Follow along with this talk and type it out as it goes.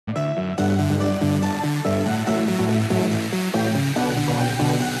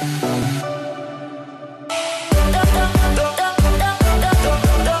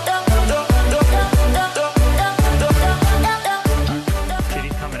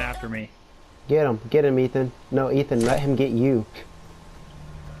after me. Get him, Ethan. No, Ethan, let him get you.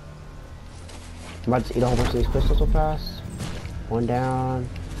 I'm about to eat a whole bunch of these crystals so fast. One down.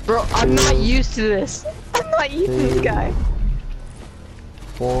 Bro, I'm not used to this. I'm not used to this guy.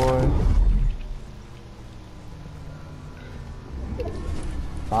 4,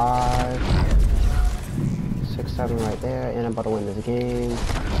 5, 6, 7 right there, and I'm about to win this game.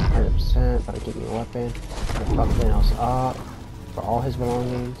 100%. About to give me a weapon. Fuck Thanos up for all his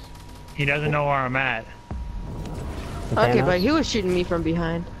belongings. He doesn't know where I'm at. Okay, Thanos, but he was shooting me from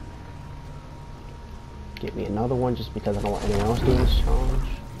behind. get me another one just because I don't want anyone else doing this challenge.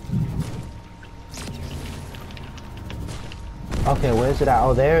 Okay, where's it at?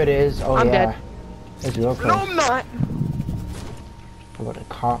 Oh, there it is. Oh, I'm yeah. dead. It's real close. No, I'm not. I'm about to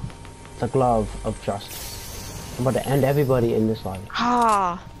cop the glove of justice. I'm about to end everybody in this life.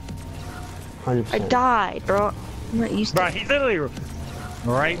 Ah, 100%. I died, bro. I'm not used to Bro, it. he's literally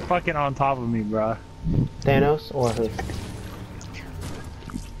right fucking on top of me, bro. Thanos or who?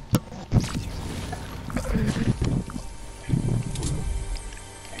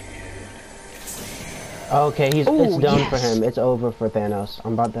 Okay, it's done for him. It's over for Thanos.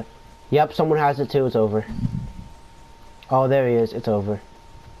 I'm about to... Yep, someone has it too. It's over. Oh, there he is. It's over.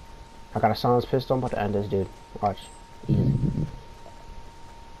 I got a silenced pistol. I'm about to end this dude. Watch. Easy.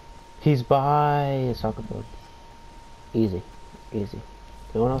 He's by a soccer field. Easy. Easy.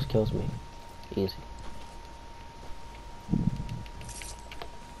 No one else kills me. Easy.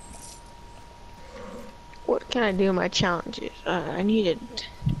 What can I do in my challenges? I needed...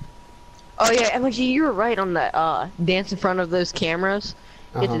 Oh yeah, MLG, you were right on that, dance in front of those cameras.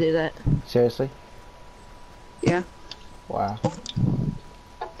 You have to do that. Seriously? Yeah. Wow.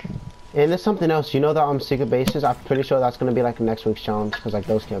 And there's something else. You know that secret bases? I'm pretty sure that's gonna be like next week's challenge, because like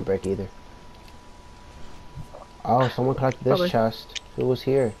those can't break either. Oh, someone collected this chest. Who was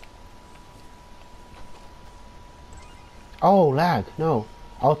here? Oh, lag. No.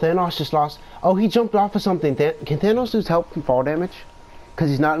 Oh, Thanos just lost. Oh, he jumped off of something. Can Thanos lose help from fall damage? Because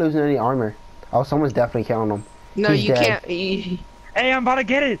he's not losing any armor. Oh, someone's definitely killing him. No, he's you dead. can't. Hey, I'm about to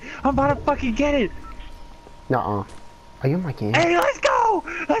get it. I'm about to fucking get it. Nuh-uh. Are you in my game? Hey, let's go.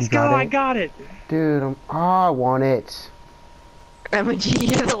 Let's go. I got it. Dude, I want it.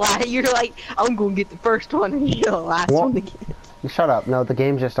 MLG, you're like, I'm gonna get the first one and you're the last one to get it. Shut up. No, the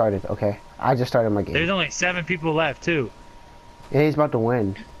game just started. Okay. I just started my game. There's only 7 people left, too. And he's about to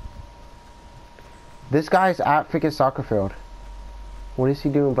win. This guy's at freaking soccer field. What is he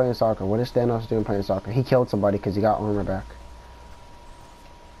doing playing soccer? What is Thanos doing playing soccer? He killed somebody because he got armor back.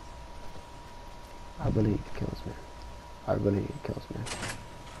 I believe he kills me. I believe he kills me.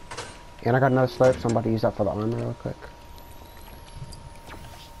 And I got another slurp. Somebody use that for the armor real quick.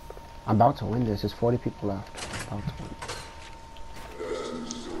 I'm about to win this. There's 40 people left. About to win.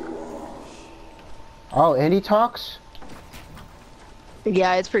 Oh, and he talks?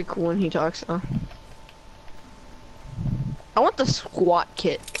 Yeah, it's pretty cool when he talks, though. I want the squat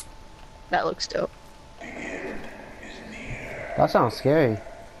kit. That looks dope. That sounds scary.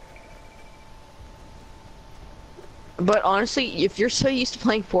 But honestly, if you're so used to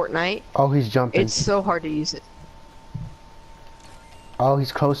playing Fortnite, oh, he's jumping. It's so hard to use it. Oh,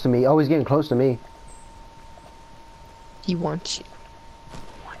 he's close to me. Oh, he's getting close to me. He wants you.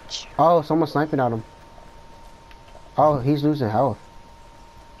 Oh, someone's sniping at him. Oh, he's losing health.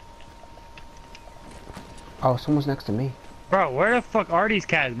 Oh, someone's next to me. Bro, where the fuck are these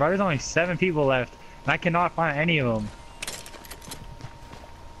cats, bro? There's only 7 people left, and I cannot find any of them.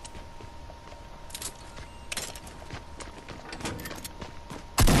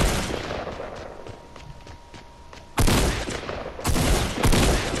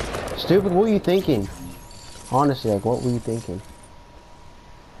 Stupid, what were you thinking? Honestly, like, what were you thinking?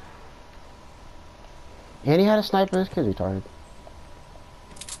 And he had a sniper. This kid's retarded.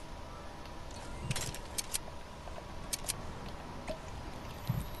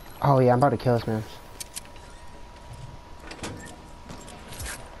 Oh yeah, I'm about to kill this man.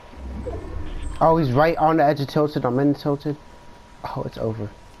 Oh, he's right on the edge of tilted. I'm in tilted. Oh, it's over.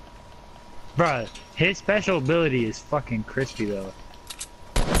 Bruh, his special ability is fucking crispy though.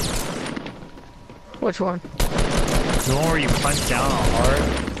 Which one? The one where you punch down hard.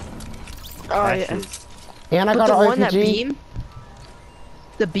 Oh That yeah. And shit's- I got But the an one that RPG. beam,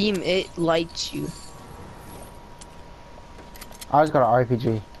 the beam, it lights you. I just got an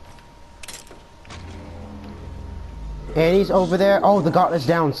RPG. And he's over there. Oh, the Gauntlet's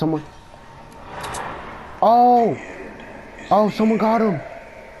down. Someone. Oh. Oh, someone got him.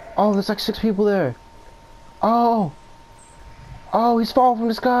 Oh, there's like 6 people there. Oh. Oh, he's falling from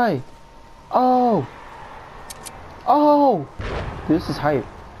the sky. Oh. Oh. Dude, this is hype.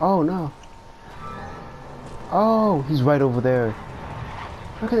 Oh no. Oh, he's right over there.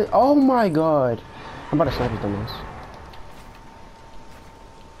 Look at it. Oh my god. I'm about to snipe his dumbass.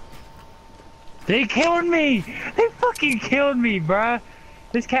 They killed me! They fucking killed me, bruh!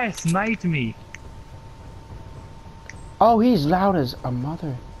 This cat sniped me. Oh, he's loud as a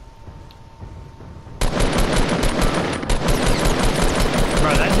mother. Bro,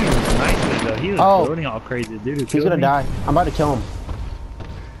 that dude was nice with it, though. He was floating all crazy. Dude, he's gonna die. I'm about to kill him.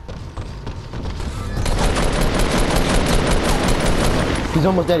 He's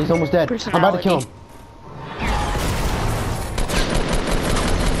almost dead. He's almost dead. I'm about to kill him.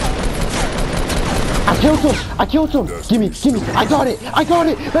 I killed him! I killed him! Gimme! Gimme! I got it! I got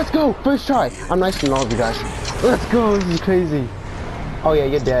it! Let's go! First try! I'm nice to all of you guys. Let's go! This is crazy. Oh yeah,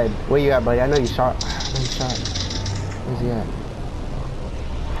 you're dead. Where you at, buddy? I know you shot. I know you shot. Where's he at?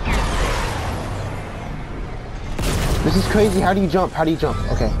 This is crazy. How do you jump? How do you jump?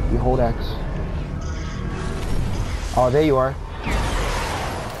 Okay, you hold X. Oh, there you are.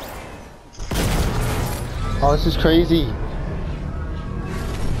 Oh, this is crazy.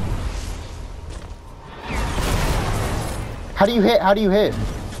 How do you hit? How do you hit?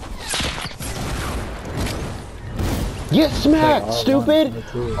 Get smacked, stupid!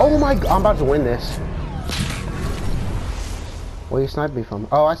 Oh my god, I'm about to win this. Where you sniping me from?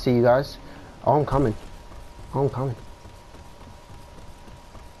 Oh, I see you guys. Oh, I'm coming. Oh, I'm coming.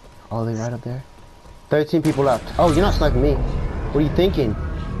 Oh, they're right up there. 13 people left. Oh, you're not sniping me. What are you thinking?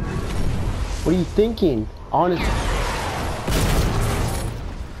 What are you thinking? Honestly.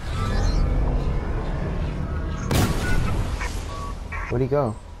 Where'd he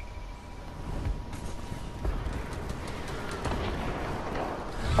go?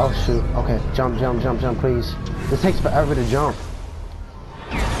 Oh shoot. Okay. Jump, jump, jump, jump, please. This takes forever to jump.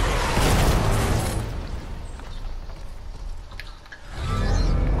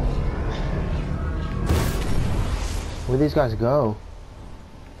 Where'd these guys go?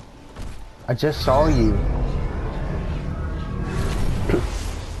 I just saw you.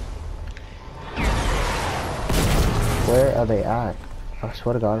 Where are they at? I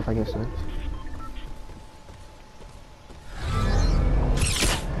swear to God if I get sniped.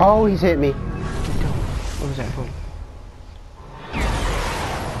 Oh, he's hit me. What was that from?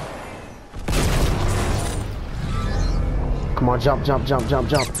 Come on, jump, jump, jump, jump,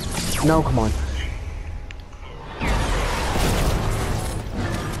 jump. No, come on.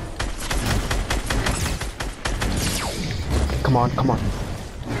 Come on, come on.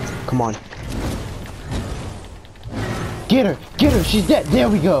 Come on. Get her, she's dead. There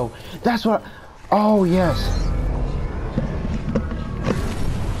we go. That's what oh yes.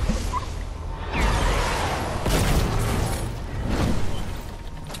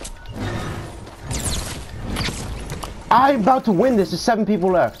 I'm about to win this. There's 7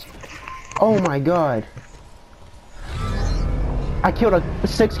 people left. Oh my god. I killed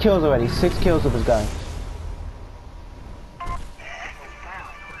 6 kills already. 6 kills with this guy.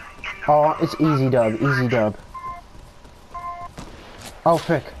 Oh, it's easy dub, easy dub. Oh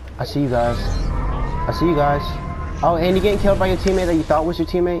frick, I see you guys. I see you guys. Oh, and you're getting killed by your teammate that you thought was your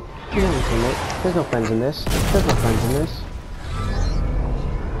teammate? He's not your teammate. There's no friends in this. There's no friends in this.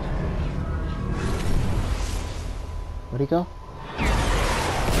 Where'd he go?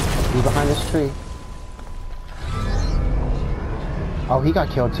 He's behind this tree. Oh, he got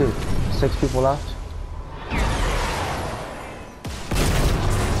killed too. 6 people left.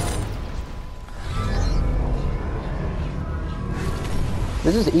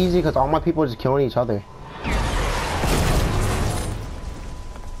 This is easy because all my people are just killing each other.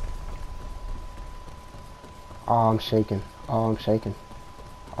 Oh, I'm shaking. Oh, I'm shaking.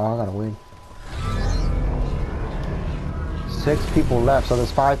 Oh, I gotta win. 6 people left, so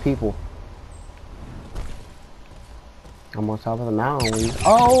there's 5 people. I'm on top of the mountain.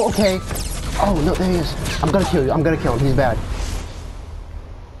 Oh, okay. Oh, no, there he is. I'm gonna kill you. I'm gonna kill him. He's bad.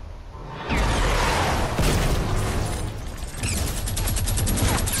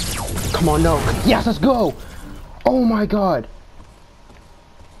 Come on, no. Yes, let's go. Oh my god.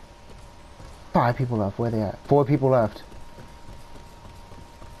 5 people left. Where they at? 4 people left.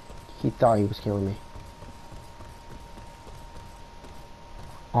 He thought he was killing me.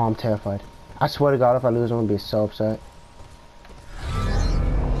 Oh, I'm terrified. I swear to God, if I lose, I'm gonna be so upset.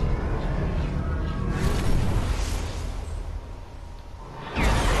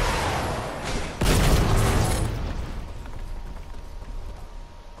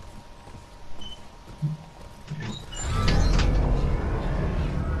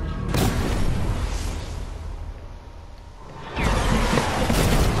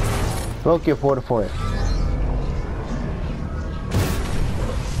 Broke your porta for it.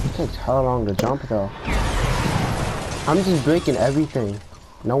 takes hella long to jump though. I'm just breaking everything.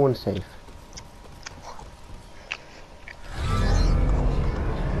 No one's safe.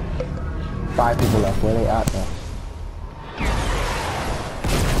 Five people left. Where they at though?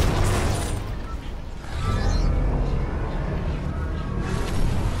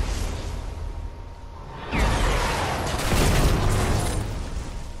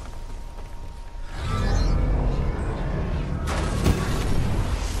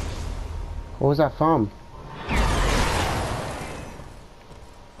 What was that from?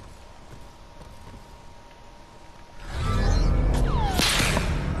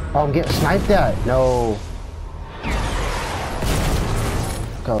 Oh, I'm getting sniped at. No.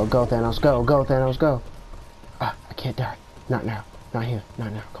 Go, go, Thanos. Go, go, Thanos. Go. Ah, I can't die. Not now. Not here.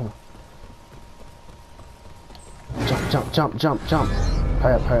 Not now. Come on. Jump, jump, jump, jump, jump.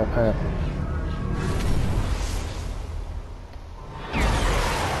 Hurry up, hurry up, hurry up.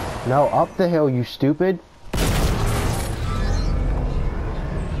 No, up the hill, you stupid.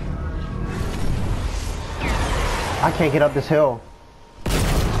 I can't get up this hill.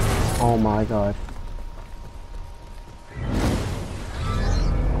 Oh my god.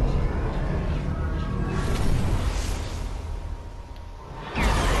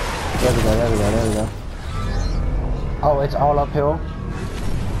 There we go, there we go, there we go. Oh, it's all uphill?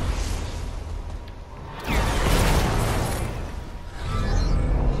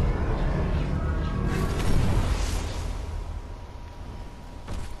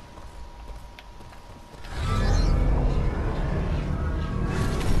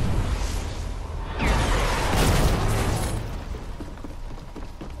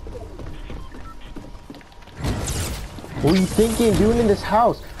 What are you thinking, doing in this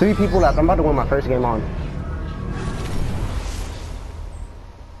house? 3 people left. I'm about to win my first game on.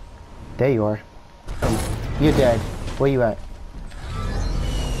 There you are. You're dead. Where you at?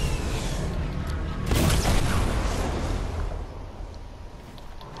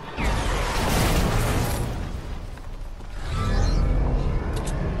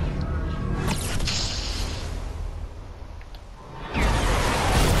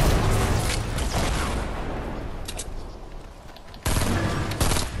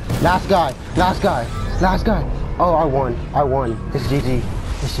 Last guy, last guy, last guy. Oh, I won, I won. It's GG,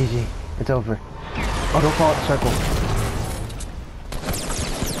 it's GG, it's over. Oh, don't fall out the circle.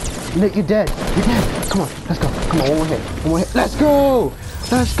 Nick, you're dead, you're dead. Come on, let's go, come on, one more hit, let's go,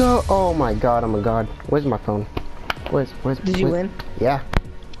 let's go. Oh my god, I'm a god. Where's my phone? Did you win? Yeah,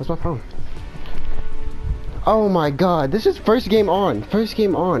 where's my phone? Oh my god, this is first game on,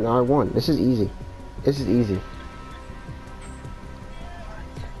 I won. This is easy, this is easy.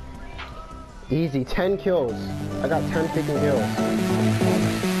 Easy, 10 kills. I got 10 freaking kills.